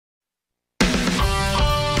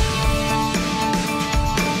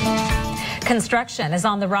Construction is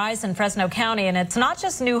on the rise in Fresno County, and it's not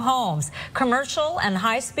just new homes. Commercial and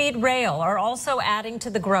high-speed rail are also adding to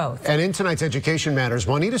the growth. And in tonight's Education Matters,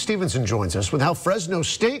 Juanita Stevenson joins us with how Fresno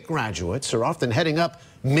State graduates are often heading up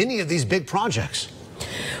many of these big projects.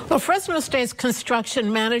 Well, Fresno State's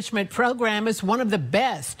construction management program is one of the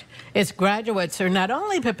best. Its graduates are not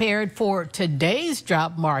only prepared for today's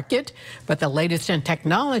job market, but the latest in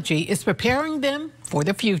technology is preparing them for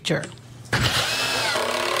the future.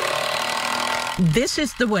 This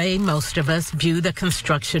is the way most of us view the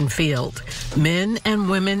construction field. Men and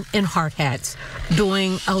women in hard hats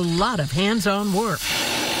doing a lot of hands-on work,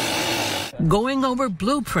 going over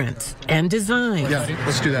blueprints and designs. Yeah,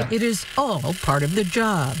 let's do that. It is all part of the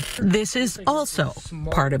job. This is also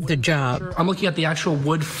part of the job. I'm looking at the actual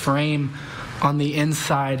wood frame on the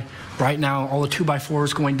inside right now, all the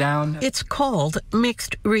 2x4s going down. It's called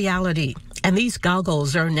mixed reality, and these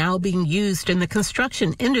goggles are now being used in the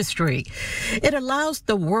construction industry. It allows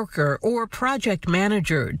the worker or project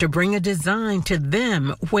manager to bring a design to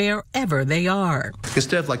them wherever they are.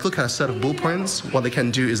 Instead of look at a set of blueprints, what they can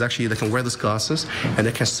do is actually they can wear these glasses and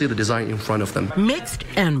they can see the design in front of them. Mixed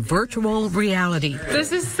and virtual reality.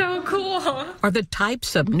 This is so cool. Are the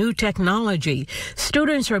types of new technology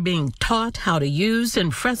students are being taught how to use in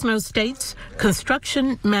Fresno State's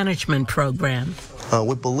construction management program.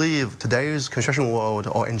 We believe today's construction world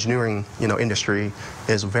or engineering industry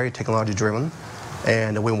is very technology driven,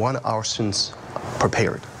 and we want our students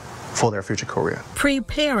prepared for their future career.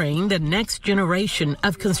 Preparing the next generation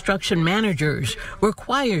of construction managers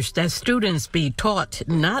requires that students be taught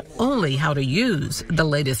not only how to use the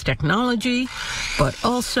latest technology, but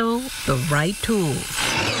also the right tools.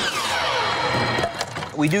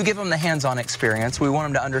 We do give them the hands-on experience. We want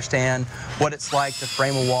them to understand what it's like to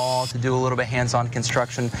frame a wall, to do a little bit hands-on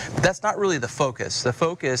construction, but that's not really the focus. The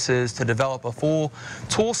focus is to develop a full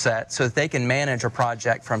tool set so that they can manage a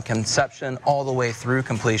project from conception all the way through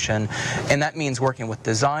completion, and that means working with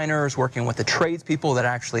designers, working with the tradespeople that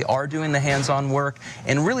actually are doing the hands-on work,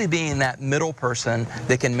 and really being that middle person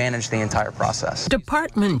that can manage the entire process.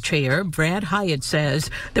 Department Chair Brad Hyatt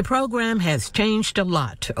says the program has changed a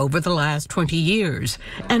lot over the last 20 years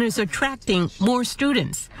and is attracting more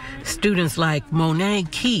students. Students like Monet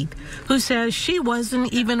Keith, who says she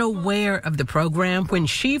wasn't even aware of the program when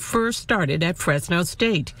she first started at Fresno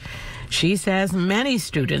State. She says many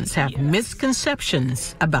students have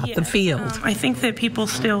misconceptions about the field. I think that people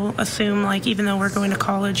still assume, even though we're going to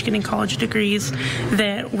college, getting college degrees,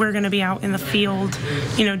 that we're going to be out in the field,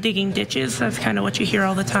 digging ditches. That's kind of what you hear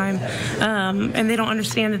all the time. And they don't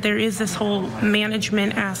understand that there is this whole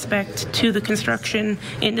management aspect to the construction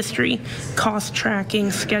industry, cost tracking,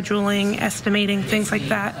 scheduling, estimating, things like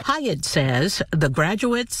that. Hyatt says the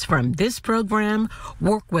graduates from this program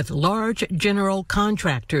work with large general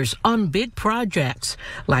contractors on big projects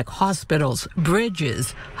like hospitals,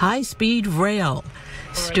 bridges, high-speed rail.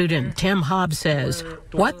 Student Tim Hobbs says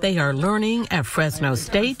what they are learning at Fresno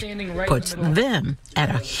State puts them at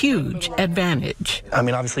a huge advantage. I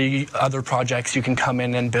mean, obviously, other projects you can come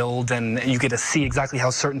in and build, and you get to see exactly how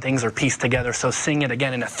certain things are pieced together. So seeing it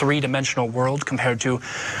again in a three-dimensional world compared to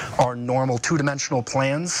our normal two-dimensional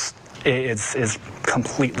plans is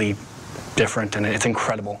completely different, and it's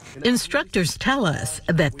incredible. Instructors tell us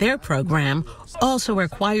that their program also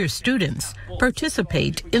requires students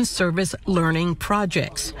participate in service learning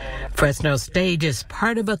projects. Fresno State is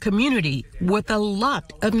part of a community with a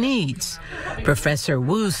lot of needs. Professor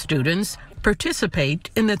Wu's students participate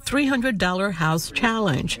in the $300 House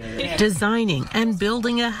Challenge, designing and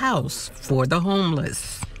building a house for the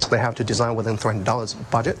homeless. They have to design within $300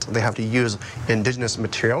 budget. They have to use indigenous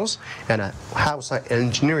materials and have some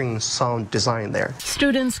engineering sound design there.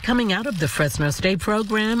 Students coming out of the Fresno State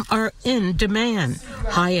program are in demand.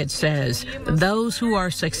 Hyatt says those who are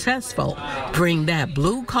successful bring that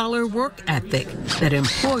blue-collar work ethic that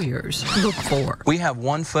employers look for. We have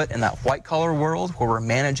one foot in that white-collar world where we're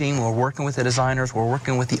managing, we're working with the designers, we're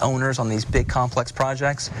working with the owners on these big complex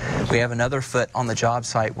projects. We have another foot on the job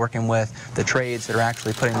site working with the trades that are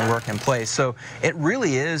actually putting the work in place. So it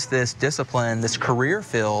really is this discipline, this career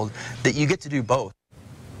field that you get to do both.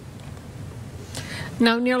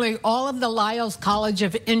 Now, nearly all of the Lyles College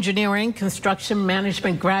of Engineering construction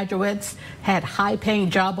management graduates had high-paying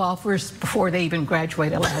job offers before they even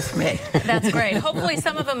graduated last May. That's great. Hopefully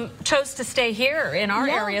some of them chose to stay here in our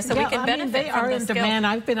area so we can benefit they from are the in skill. demand.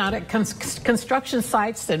 I've been out at construction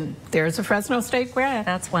sites, and there's a Fresno State grad.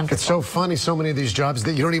 That's wonderful. It's so funny, so many of these jobs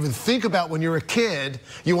that you don't even think about when you're a kid.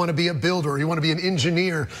 You want to be a builder, you want to be an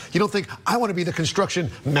engineer. You don't think, I want to be the construction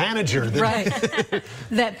manager. Right.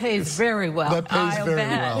 That pays very well. That pays very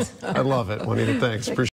well. I love it. Juanita, thanks. Appreciate it.